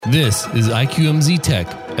This is IQMZ Tech,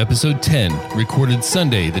 episode 10, recorded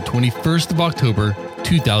Sunday, the 21st of October,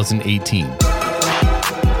 2018.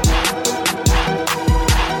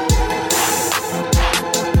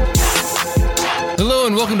 Hello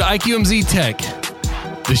and welcome to IQMZ Tech,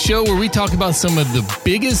 the show where we talk about some of the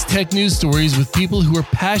biggest tech news stories with people who are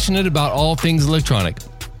passionate about all things electronic.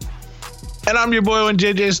 And I'm your boy,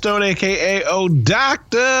 JJ Stone, a.k.a.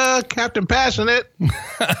 Doctor Captain Passionate.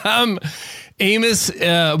 I'm Amos,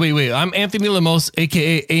 I'm Anthony Lemos,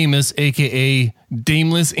 a.k.a. Amos, a.k.a.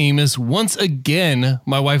 Dameless Amos. Once again,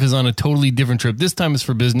 my wife is on a totally different trip. This time it's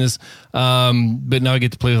for business, but now I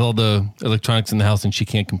get to play with all the electronics in the house, and she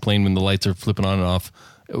can't complain when the lights are flipping on and off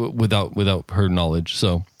without her knowledge,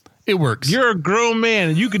 so it works. You're a grown man,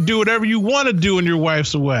 and you can do whatever you want to do when your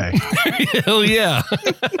wife's away. Hell yeah.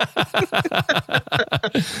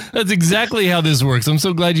 That's exactly how this works. I'm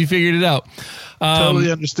so glad you figured it out.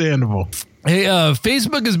 Totally understandable. Hey,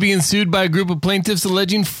 Facebook is being sued by a group of plaintiffs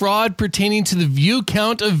alleging fraud pertaining to the view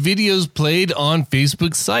count of videos played on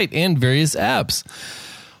Facebook's site and various apps.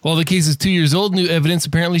 While the case is 2 years old, new evidence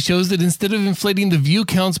apparently shows that instead of inflating the view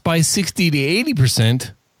counts by 60 to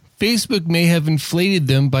 80%, Facebook may have inflated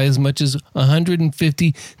them by as much as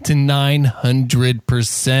 150 to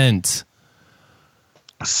 900%.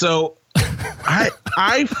 So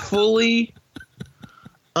I fully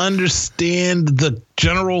understand the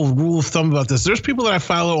general rule of thumb about this. There's people that I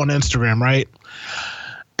follow on Instagram, right?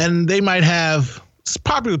 And they might have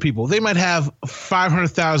popular people. They might have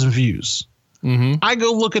 500,000 views. Mm-hmm. I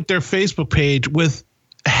go look at their Facebook page with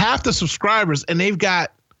half the subscribers, and they've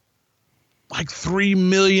got like 3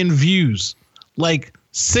 million views, like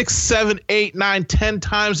 6, 7, 8, 9, 10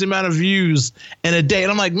 times the amount of views in a day.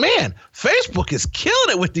 And I'm like, man, Facebook is killing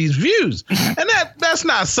it with these views. And that's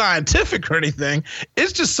not scientific or anything.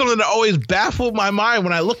 It's just something that always baffled my mind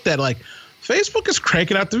when I looked at it. Like, Facebook is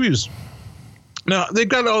cranking out the views. Now, they've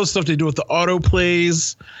got all the stuff they do with the auto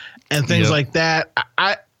plays and things like that.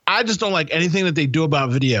 I just don't like anything that they do about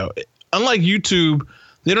video. Unlike YouTube,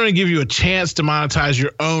 they don't even give you a chance to monetize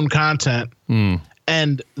your own content.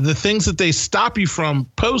 And the things that they stop you from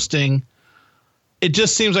posting, it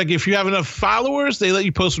just seems like if you have enough followers, they let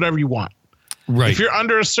you post whatever you want. Right. If you're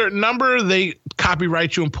under a certain number, they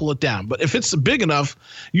copyright you and pull it down. But if it's big enough,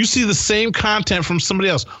 you see the same content from somebody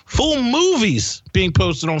else. Full movies being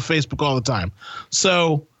posted on Facebook all the time.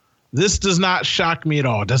 So this does not shock me at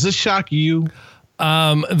all. Does it shock you?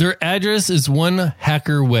 Their address is one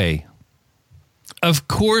hacker way. Of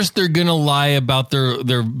course, they're going to lie about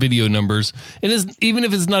their video numbers. And even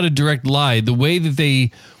if it's not a direct lie, the way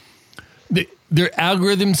that their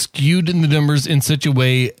algorithm skewed in the numbers in such a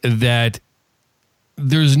way that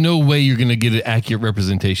there's no way you're going to get an accurate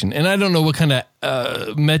representation. And I don't know what kind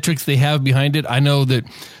of metrics they have behind it. I know that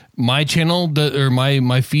my channel or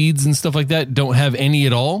my feeds and stuff like that don't have any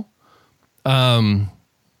at all.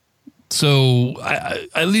 So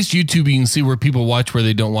at least YouTube, you can see where people watch, where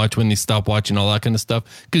they don't watch, when they stop watching, all that kind of stuff.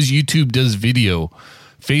 Because YouTube does video.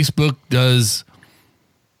 Facebook does.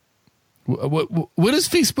 What does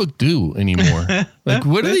Facebook do anymore? Like,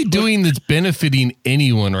 what are they doing that's benefiting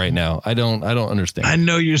anyone right now? I don't understand. I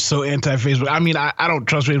know you're so anti-Facebook. I mean, I don't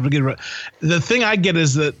trust Facebook. The thing I get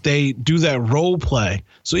is that they do that role play.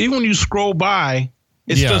 So even when you scroll by,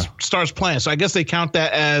 it just starts playing. So I guess they count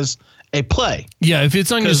that as a play. Yeah, if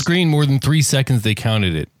it's on your screen more than 3 seconds, they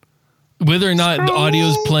counted it. Whether or not the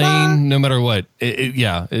audio's playing, no matter what.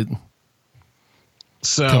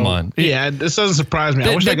 So come on. This doesn't surprise me.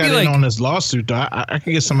 I wish I got in on this lawsuit, though. I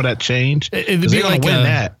could get some of that change. It'd be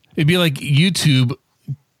like YouTube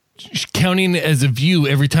counting it as a view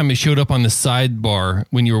every time it showed up on the sidebar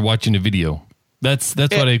when you were watching a video. That's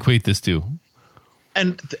what I equate this to.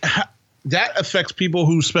 And that affects people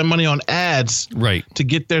who spend money on ads to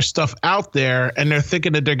get their stuff out there, and they're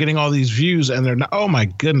thinking that they're getting all these views, and they're not. Oh my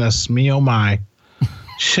goodness me, oh my.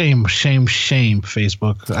 Shame,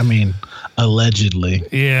 Facebook. I mean, allegedly.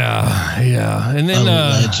 Yeah. And then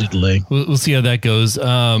allegedly. We'll see how that goes,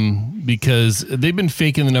 because they've been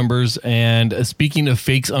faking the numbers. And speaking of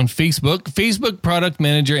fakes on Facebook product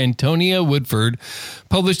manager Antonia Woodford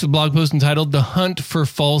published a blog post entitled "The Hunt for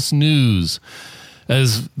False News."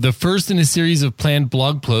 As the first in a series of planned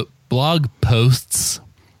blog posts,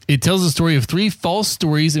 it tells the story of 3 false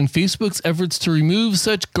stories and Facebook's efforts to remove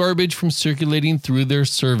such garbage from circulating through their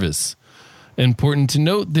service. Important to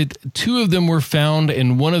note that 2 of them were found,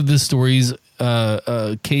 and one of the stories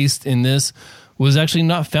cased in this was actually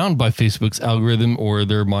not found by Facebook's algorithm or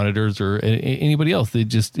their monitors or anybody else.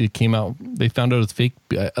 It came out, they found out it's fake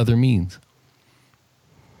by other means.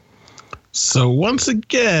 So once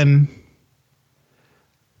again,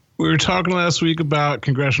 We were talking last week about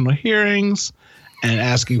congressional hearings and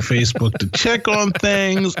asking Facebook to check on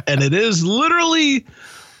things. And it is literally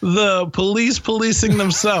the police policing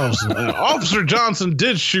themselves. Officer Johnson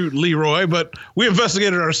did shoot Leroy, but we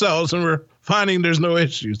investigated ourselves and we're finding there's no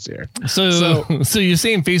issues here. So you're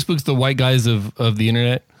saying Facebook's the white guys of the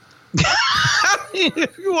internet?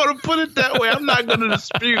 If you want to put it that way, I'm not going to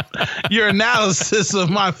dispute your analysis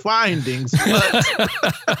of my findings. But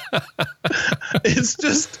it's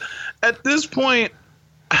just at this point,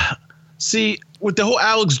 see, with the whole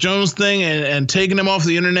Alex Jones thing and taking him off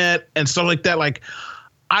the internet and stuff like that, like,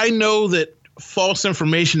 I know that false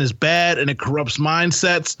information is bad and it corrupts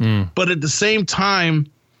mindsets, but at the same time,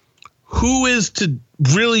 who is to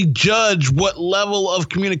really judge what level of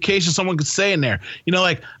communication someone could say in there? You know,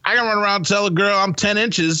 like, I can run around and tell a girl I'm 10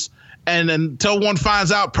 inches and until one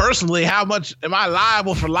finds out personally, how much am I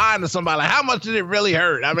liable for lying to somebody? Like, how much did it really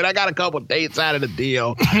hurt? I mean, I got a couple of dates out of the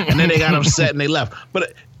deal and then they got upset and they left.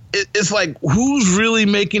 But it's like, who's really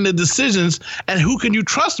making the decisions and who can you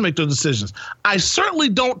trust to make those decisions? I certainly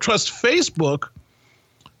don't trust Facebook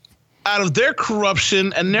out of their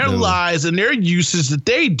corruption and their lies and their usage that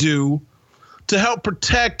they do to help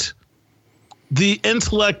protect the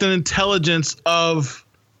intellect and intelligence of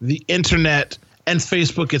the internet and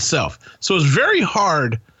Facebook itself. So it's very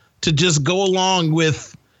hard to just go along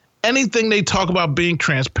with anything they talk about being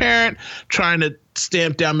transparent, trying to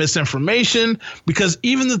stamp down misinformation, because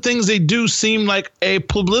even the things they do seem like a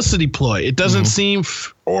publicity ploy. It doesn't seem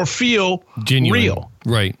or feel genuine. Real.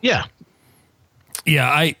 Right. Yeah.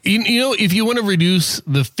 Yeah, you know, if you want to reduce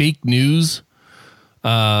the fake news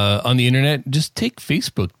on the internet, just take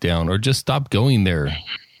Facebook down or just stop going there.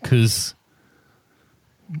 Because,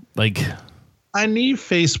 like, I need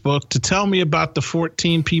Facebook to tell me about the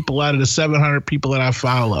 14 people out of the 700 people that I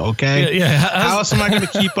follow. Okay. Yeah. How else am I going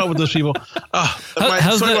to keep up with those people?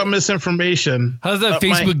 How's that about misinformation? How's that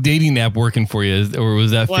Facebook dating app working for you? Or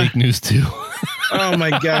was that fake news too? Oh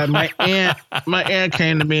my God. My aunt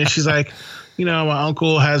came to me and she's like, you know, my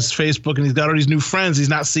uncle has Facebook and he's got all these new friends. He's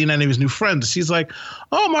not seeing any of his new friends. She's like,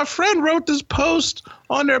 oh, my friend wrote this post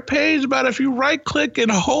on their page about if you right click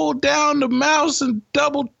and hold down the mouse and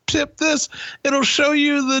double tip this, it'll show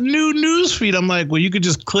you the new news feed. I'm like, well, you could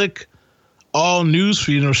just click all news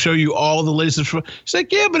feed and it'll show you all the latest. She's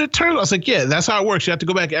like, yeah, but it turns out. I was like, yeah, that's how it works. You have to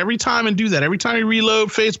go back every time and do that. Every time you reload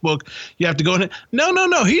Facebook, you have to go in.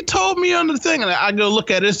 No. He told me on the thing. And I go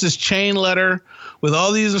look at it. It's this chain letter with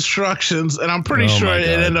all these instructions, and I'm pretty sure it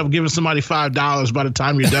ended up giving somebody $5 by the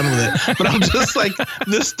time you're done with it. But I'm just like,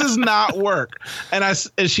 this does not work. And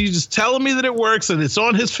she's just telling me that it works, and it's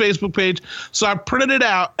on his Facebook page. So I printed it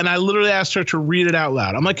out, and I literally asked her to read it out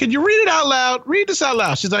loud. I'm like, can you read it out loud? Read this out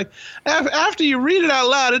loud. She's like, after you read it out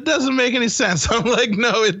loud, it doesn't make any sense. I'm like,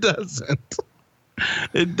 no, it doesn't.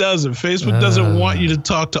 It doesn't. Facebook doesn't want you to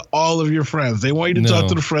talk to all of your friends. They want you to talk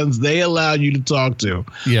to the friends they allow you to talk to,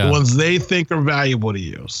 the ones they think are valuable to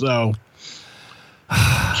you. So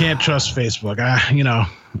can't trust Facebook. I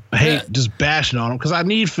hate just bashing on them because I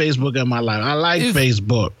need Facebook in my life. I like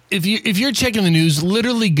Facebook. If you're checking the news,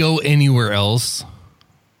 literally go anywhere else.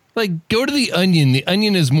 Like, go to The Onion. The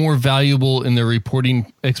Onion is more valuable in their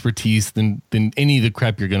reporting expertise than any of the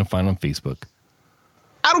crap you're going to find on Facebook.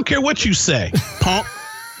 I don't care what you say, punk.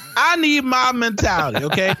 I need my mentality,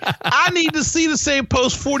 okay? I need to see the same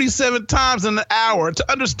post 47 times in an hour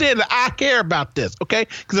to understand that I care about this, okay?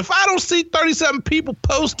 Because if I don't see 37 people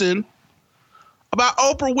posting about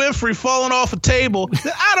Oprah Winfrey falling off a table,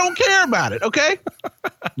 then I don't care about it, okay?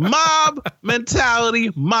 Mob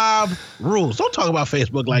mentality, mob rules. Don't talk about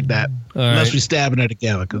Facebook like that unless we stabbing it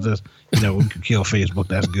together, because we could kill Facebook.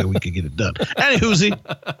 That's good. We could get it done. Anywho,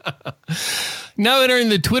 now entering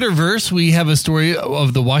the Twitterverse, we have a story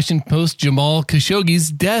of the Washington Post Jamal Khashoggi's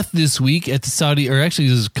death this week at the Saudi, or actually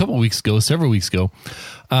this was several weeks ago,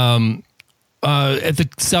 at the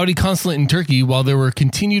Saudi consulate in Turkey. While there were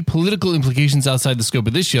continued political implications outside the scope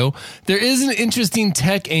of this show, there is an interesting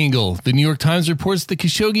tech angle. The New York Times reports that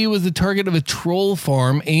Khashoggi was the target of a troll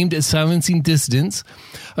farm aimed at silencing dissidents,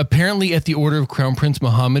 apparently at the order of Crown Prince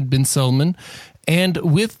Mohammed bin Salman, and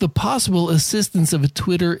with the possible assistance of a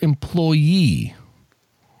Twitter employee.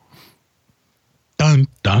 Dun,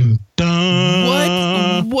 dun,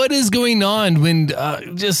 dun. What is going on when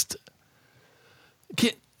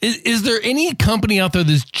is there any company out there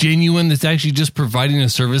that's genuine, that's actually just providing a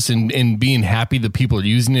service and being happy that people are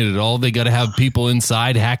using it at all? They got to have people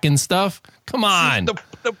inside hacking stuff? Come on.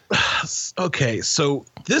 Okay, so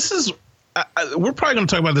this is we're probably going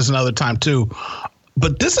to talk about this another time too.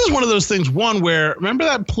 But this is one of those things, one, where remember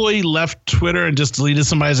that employee left Twitter and just deleted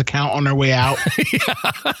somebody's account on their way out?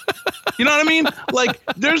 Yeah. You know what I mean? Like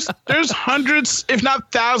there's hundreds, if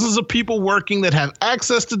not thousands of people working that have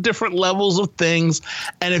access to different levels of things.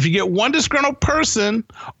 And if you get one disgruntled person,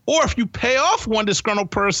 or if you pay off one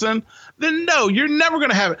disgruntled person, then no, you're never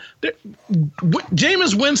going to have it.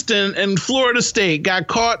 Jameis Winston in Florida State got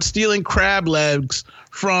caught stealing crab legs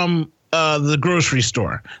from the grocery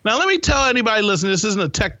store. Now, let me tell anybody listening, this isn't a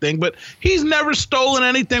tech thing, but he's never stolen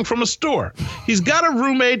anything from a store. He's got a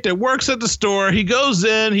roommate that works at the store. He goes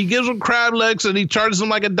in, he gives him crab legs, and he charges him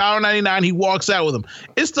like $1.99. He walks out with them.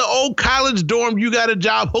 It's the old college dorm, you got a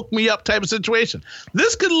job, hook me up type of situation.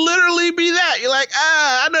 This could literally be that. You're like,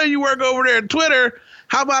 I know you work over there at Twitter.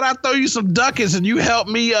 How about I throw you some ducats and you help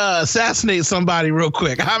me assassinate somebody real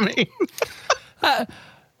quick? I mean,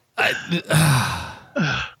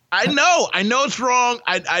 I know it's wrong.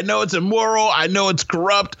 I know it's immoral. I know it's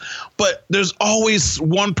corrupt, but there's always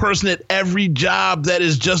one person at every job that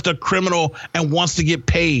is just a criminal and wants to get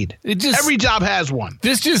paid. Every job has one.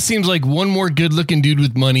 This just seems like one more good looking dude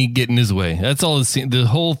with money getting his way. That's all. The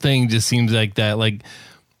whole thing just seems like that. Like,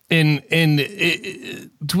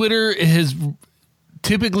 Twitter has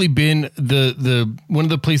typically been the one of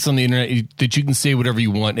the places on the internet that you can say whatever you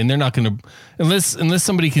want, and they're not going to, unless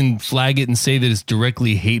somebody can flag it and say that it's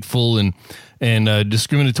directly hateful and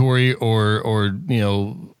discriminatory or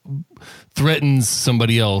threatens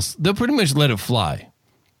somebody else, they'll pretty much let it fly.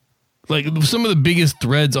 Like some of the biggest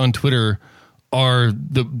threads on Twitter are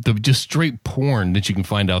the just straight porn that you can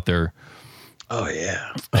find out there. Oh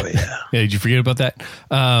yeah. Yeah, did you forget about that?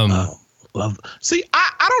 Love. See,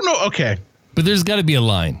 I don't know. Okay. But there's got to be a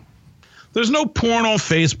line. There's no porn on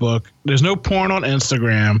Facebook. There's no porn on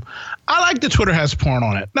Instagram. I like that Twitter has porn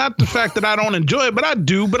on it. Not the fact that I don't enjoy it, but I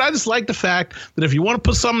do. But I just like the fact that if you want to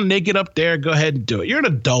put something naked up there, go ahead and do it. You're an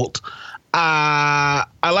adult. I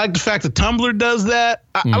like the fact that Tumblr does that.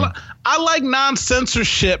 I like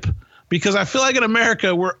non-censorship because I feel like in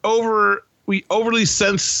America we overly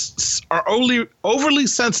sensitive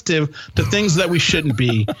to things that we shouldn't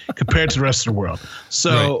be compared to the rest of the world.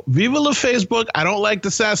 So right. Viva la Facebook. I don't like the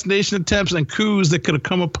assassination attempts and coups that could have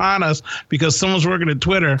come upon us because someone's working at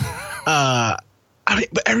Twitter. But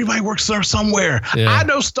everybody works there somewhere. Yeah. I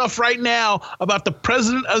know stuff right now about the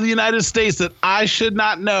president of the United States that I should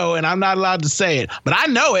not know, and I'm not allowed to say it, but I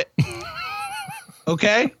know it.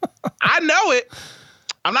 Okay? I know it.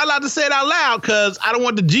 I'm not allowed to say it out loud because I don't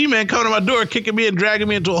want the G-man coming to my door, kicking me and dragging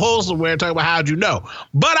me into a hole somewhere and talking about how'd you know.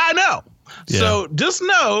 But I know. Yeah. So just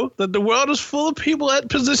know that the world is full of people at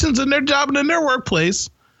positions in their job and in their workplace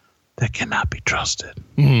that cannot be trusted.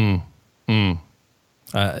 The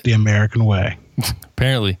American way.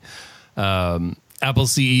 Apparently. Apple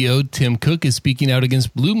CEO Tim Cook is speaking out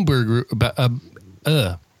against Bloomberg.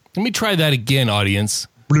 Let me try that again, audience.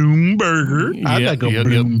 Bloomberger. I like a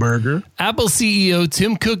Bloomberger. Yep. Apple CEO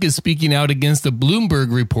Tim Cook is speaking out against the Bloomberg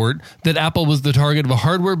report that Apple was the target of a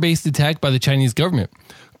hardware-based attack by the Chinese government.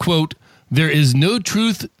 Quote, "There is no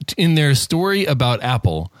truth in their story about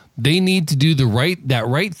Apple. They need to do that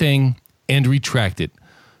right thing and retract it."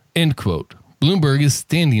 End quote. Bloomberg is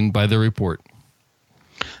standing by the report.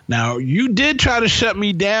 Now, you did try to shut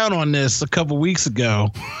me down on this a couple weeks ago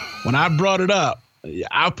when I brought it up.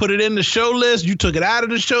 I put it in the show list. You took it out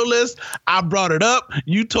of the show list. I brought it up.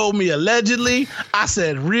 You told me allegedly. I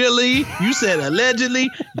said, really? You said allegedly.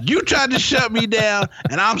 You tried to shut me down.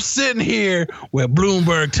 And I'm sitting here with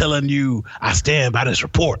Bloomberg telling you I stand by this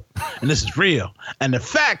report. And this is real. And the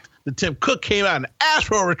fact that Tim Cook came out and asked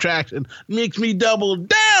for a retraction makes me double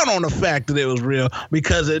down on the fact that it was real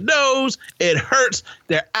because it knows it hurts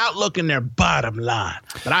their outlook and their bottom line.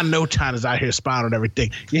 But I know China's out here spying on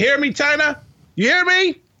everything. You hear me, China? You hear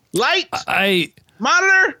me? Light,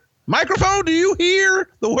 monitor, microphone. Do you hear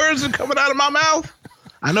the words that are coming out of my mouth?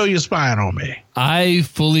 I know you're spying on me. I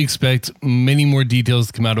fully expect many more details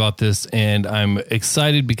to come out about this, and I'm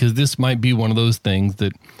excited because this might be one of those things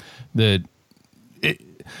that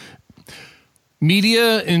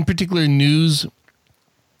media, in particular news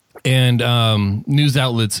and news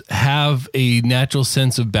outlets, have a natural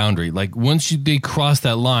sense of boundary. Like once they cross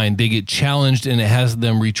that line, they get challenged and it has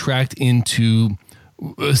them retract into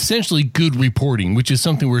essentially good reporting, which is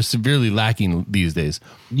something we're severely lacking these days.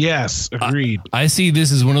 Yes, agreed. I see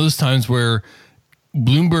this as one of those times where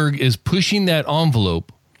Bloomberg is pushing that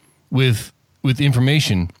envelope with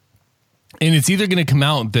information, and it's either going to come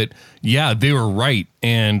out that, yeah, they were right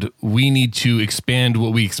and we need to expand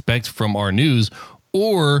what we expect from our news,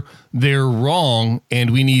 or they're wrong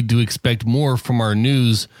and we need to expect more from our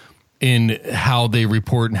news in how they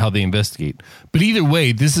report and how they investigate. But either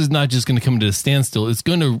way, this is not just going to come to a standstill. It's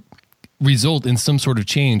going to result in some sort of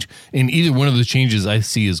change, and either one of the changes I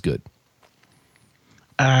see is good.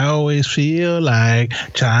 I always feel like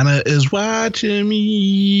China is watching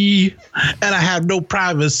me, and I have no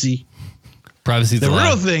privacy. Privacy. The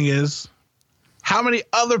real thing is, how many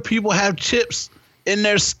other people have chips in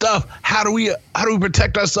their stuff? How do we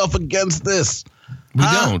protect ourselves against this? We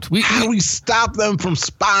don't. How do we stop them from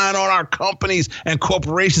spying on our companies and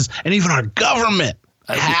corporations and even our government?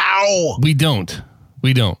 How? We don't.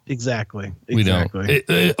 Exactly. We don't.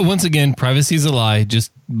 Once again, privacy is a lie.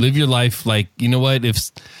 Just live your life like, you know what?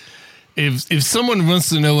 If someone wants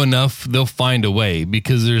to know enough, they'll find a way,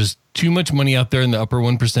 because there's too much money out there in the upper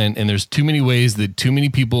 1%, and there's too many ways that too many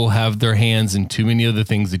people have their hands in too many other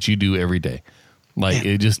things that you do every day. Like,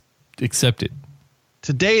 just accept it.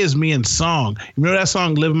 Today is me and song. You remember that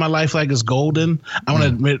song, Live My Life Like It's Golden? I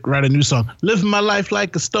want to write a new song. Live my life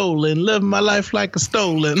like it's stolen. Live my life like it's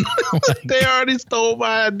stolen. They already stole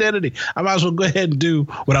my identity. I might as well go ahead and do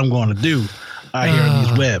what I'm going to do here on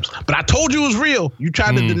these webs. But I told you it was real. You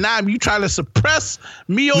tried to deny me. You tried to suppress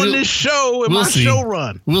me on this show and my show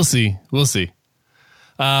run. We'll see.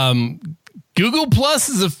 Google Plus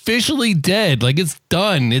is officially dead. Like, it's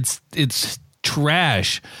done. It's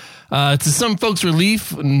trash. To some folks'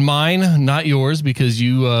 relief, mine, not yours, because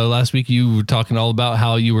you last week you were talking all about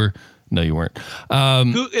how you were. No, you weren't.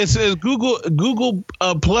 It says Google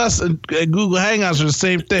Plus and Google Hangouts are the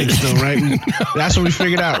same thing still, right? That's what we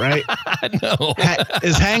figured out, right? No.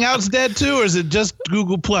 Is Hangouts dead too, or is it just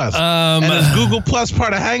Google Plus? And is Google Plus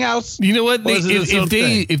part of Hangouts? You know what?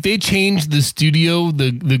 If they change the studio,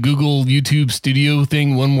 the Google YouTube studio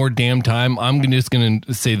thing one more damn time, I'm just going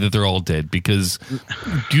to say that they're all dead, because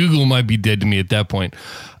Google might be dead to me at that point.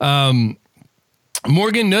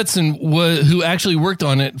 Morgan Knudsen, who actually worked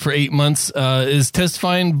on it for 8 months, is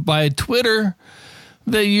testifying by Twitter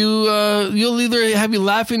that you'll either have you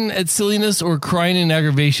laughing at silliness or crying in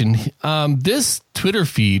aggravation. This Twitter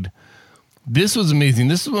feed, this was amazing.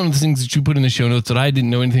 This is one of the things that you put in the show notes that I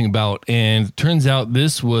didn't know anything about, and it turns out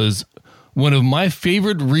this was one of my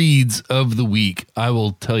favorite reads of the week. I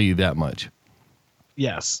will tell you that much.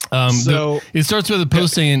 Yes. It starts with a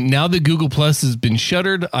post saying, "Now that Google Plus has been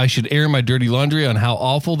shuttered, I should air my dirty laundry on how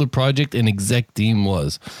awful the project and exec team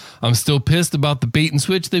was. I'm still pissed about the bait and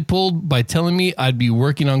switch they pulled by telling me I'd be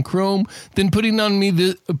working on Chrome, then putting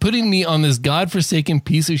me on this godforsaken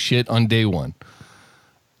piece of shit on day one."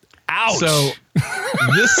 Ouch. So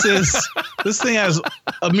this thing has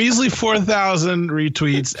a measly 4,000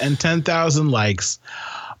 retweets and 10,000 likes.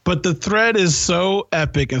 But the thread is so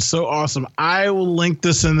epic and so awesome. I will link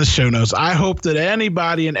this in the show notes. I hope that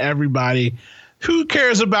anybody and everybody who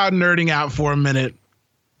cares about nerding out for a minute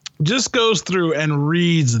just goes through and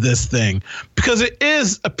reads this thing, because it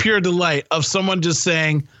is a pure delight of someone just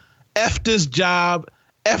saying, F this job,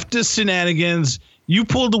 F this shenanigans. You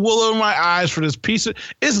pulled the wool over my eyes for this piece of.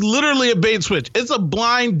 It's literally a bait switch. It's a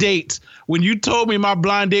blind date. When you told me my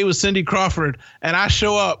blind date was Cindy Crawford, and I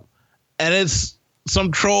show up and it's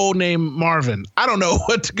some troll named Marvin. I don't know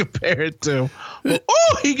what to compare it to. But,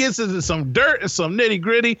 he gets into some dirt and some nitty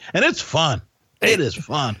gritty, and it's fun. It is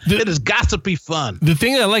fun. It is gossipy fun. The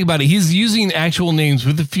thing that I like about it, he's using actual names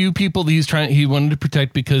with a few people that he wanted to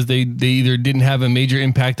protect, because they either didn't have a major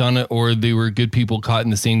impact on it, or they were good people caught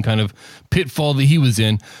in the same kind of pitfall that he was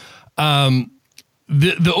in.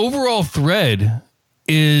 The overall thread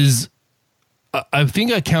is, I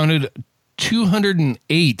think I counted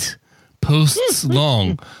 208 posts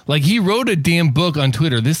long. Like, he wrote a damn book on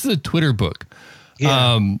Twitter. This is a Twitter book.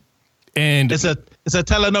 Yeah. And it's a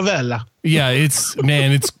telenovela. Yeah, it's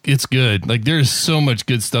good. Like, there's so much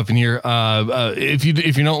good stuff in here. If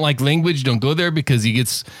you don't like language, don't go there, because he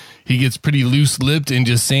gets pretty loose-lipped and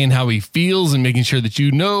just saying how he feels and making sure that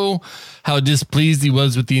you know how displeased he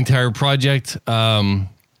was with the entire project.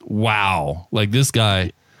 Wow. Like, this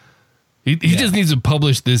guy, he just needs to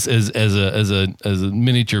publish this as a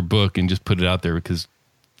miniature book and just put it out there, because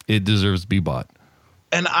it deserves to be bought.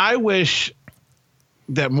 And I wish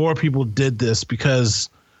that more people did this, because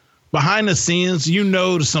behind the scenes,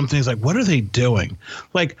 some things like, what are they doing?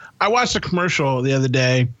 Like, I watched a commercial the other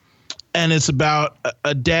day, and it's about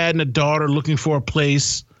a dad and a daughter looking for a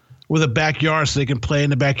place with a backyard so they can play in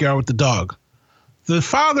the backyard with the dog. The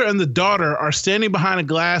father and the daughter are standing behind a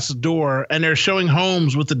glass door, and they're showing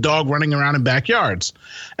homes with the dog running around in backyards.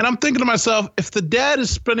 And I'm thinking to myself, if the dad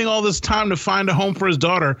is spending all this time to find a home for his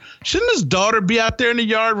daughter, shouldn't his daughter be out there in the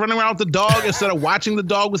yard running around with the dog instead of watching the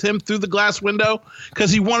dog with him through the glass window?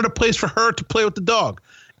 Because he wanted a place for her to play with the dog.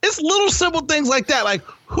 It's little simple things like that. Like,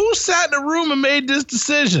 who sat in a room and made this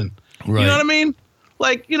decision? Right. You know what I mean?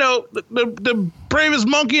 Like, the bravest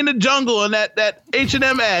monkey in the jungle and that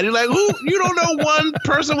H&M ad. You're like, you don't know one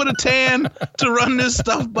person with a tan to run this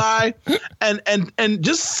stuff by. And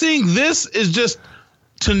just seeing this is just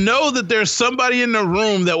to know that there's somebody in the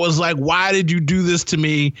room that was like, why did you do this to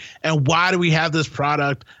me? And why do we have this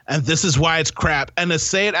product? And this is why it's crap. And to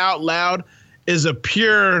say it out loud is a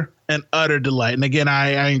pure and utter delight. And again,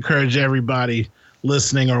 I encourage everybody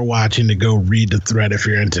listening or watching to go read the thread if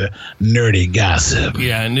you're into nerdy gossip.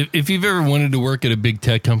 Yeah, and if you've ever wanted to work at a big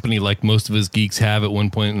tech company like most of us geeks have at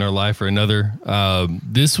one point in our life or another,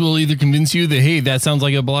 this will either convince you that, hey, that sounds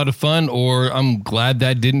like a lot of fun, or I'm glad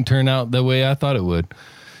that didn't turn out the way I thought it would.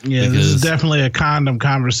 Yeah, this is definitely a condom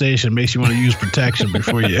conversation. Makes you want to use protection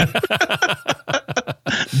before you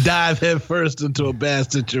dive head first into a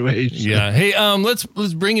bad situation. Yeah. Hey, let's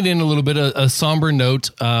bring it in a little bit, a somber note.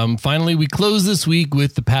 Finally, we close this week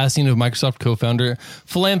with the passing of Microsoft co-founder,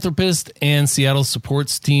 philanthropist, and Seattle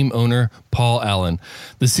sports team owner Paul Allen.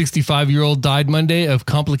 The 65-year-old died Monday of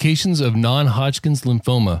complications of non-Hodgkin's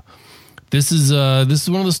lymphoma. This is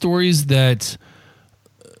one of the stories that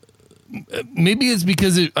maybe it's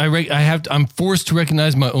because I'm forced to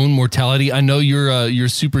recognize my own mortality. I know you're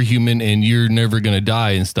superhuman and you're never going to die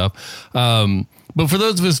and stuff. But for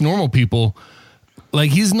those of us normal people,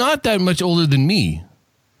 like, he's not that much older than me.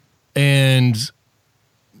 And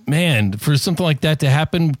man, for something like that to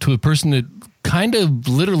happen to a person that kind of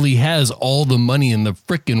literally has all the money in the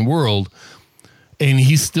frickin' world, and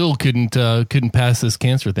he still couldn't pass this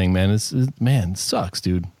cancer thing, man. It sucks,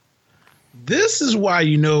 dude. This is why,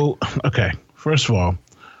 okay, first of all,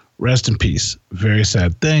 rest in peace. Very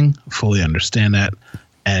sad thing. Fully understand that.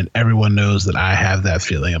 And everyone knows that I have that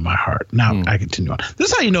feeling in my heart. Now I continue on. This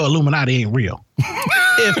is how you know Illuminati ain't real.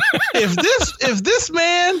 if this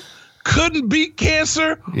man couldn't beat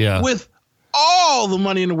cancer with all the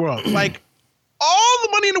money in the world, like all the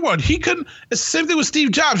money in the world, he couldn't. It's the same thing with Steve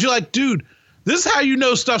Jobs. You're like, dude, this is how you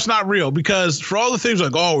know stuff's not real, because for all the things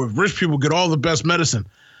like, oh, if rich people get all the best medicine.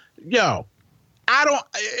 Yo,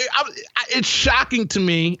 it's shocking to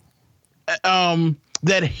me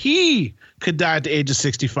that he could die at the age of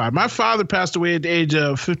 65. My father passed away at the age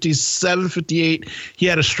of 57, 58. He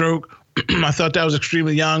had a stroke. I thought that was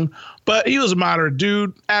extremely young, but he was a moderate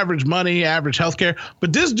dude, average money, average healthcare.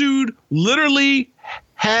 But this dude literally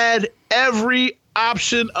had every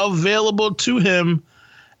option available to him,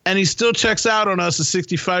 and he still checks out on us at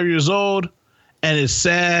 65 years old, and it's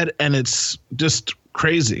sad, and it's just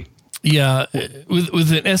crazy. Yeah,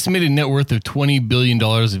 with an estimated net worth of $20 billion,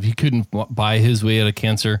 if he couldn't buy his way out of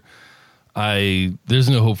cancer, there's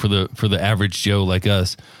no hope for the average Joe like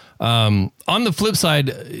us. On the flip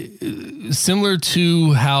side, similar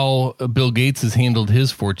to how Bill Gates has handled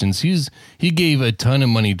his fortunes, he gave a ton of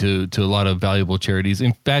money to a lot of valuable charities.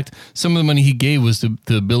 In fact, some of the money he gave was to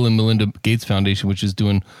the Bill and Melinda Gates Foundation, which is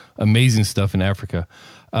doing amazing stuff in Africa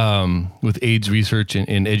with AIDS research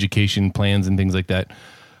and education plans and things like that.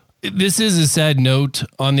 This is a sad note.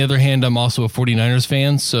 On the other hand, I'm also a 49ers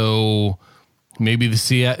fan, so maybe the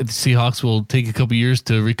Seahawks will take a couple years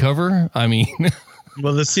to recover. I mean...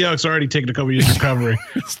 Well, the Seahawks already taken a couple years recovery.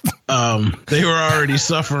 They were already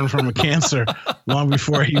suffering from a cancer long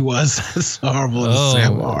before he was. It's horrible to say.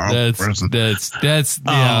 I'm a horrible person. That's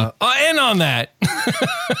yeah. And on that,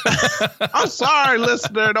 I'm sorry,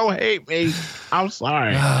 listener. Don't hate me. I'm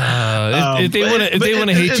sorry. If they want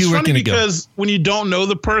to hate you, where can it go? Because when you don't know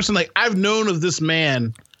the person, like I've known of this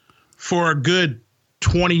man for a good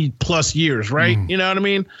 20 plus years, right? You know what I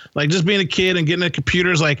mean? Like just being a kid and getting into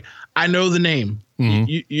computers, like I know the name.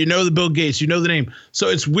 You know the Bill Gates, you know the name. So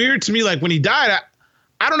it's weird to me, like when he died,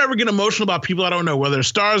 I don't ever get emotional about people I don't know, whether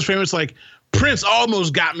stars, famous, like Prince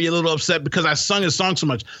almost got me a little upset because I sung his song so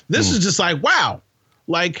much. This is just like, wow.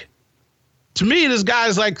 Like to me, this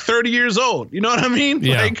guy's like 30 years old. You know what I mean?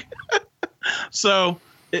 Yeah. Like, so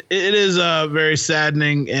it is very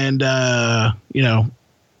saddening, and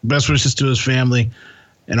best wishes to his family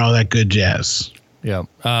and all that good jazz. Yeah.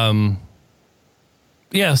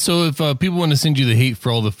 Yeah, so if people want to send you the hate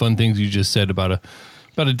for all the fun things you just said about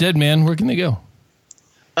a dead man, where can they go?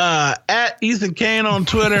 At Ethan Kane on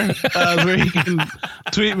Twitter, where you can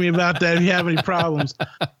tweet me about that if you have any problems.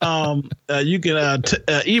 You can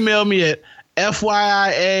email me at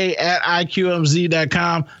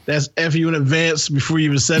FYIA@IQMZ.com. That's FU in advance before you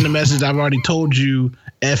even send a message. I've already told you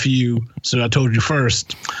FU, so I told you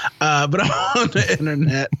first. But I'm on the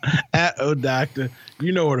internet at ODoctor.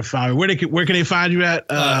 You know where to find me. Where can they find you at?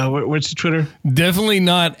 What's your Twitter? Definitely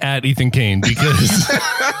not at Ethan Kane, because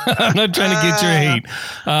I'm not trying to get your hate.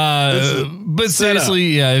 But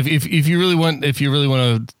seriously, yeah, if you really want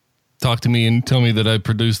to talk to me and tell me that I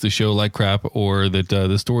produced the show like crap or that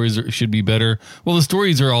the stories should be better. Well, the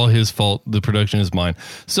stories are all his fault. The production is mine.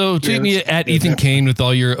 So tweet me at Ethan Kane with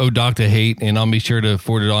all your Doctor hate, and I'll be sure to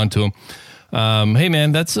forward it on to him. Hey,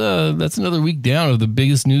 man, that's another week down of the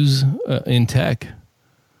biggest news in tech.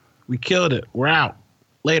 We killed it. We're out.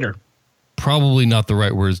 Later. Probably not the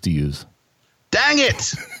right words to use. Dang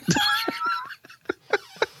it!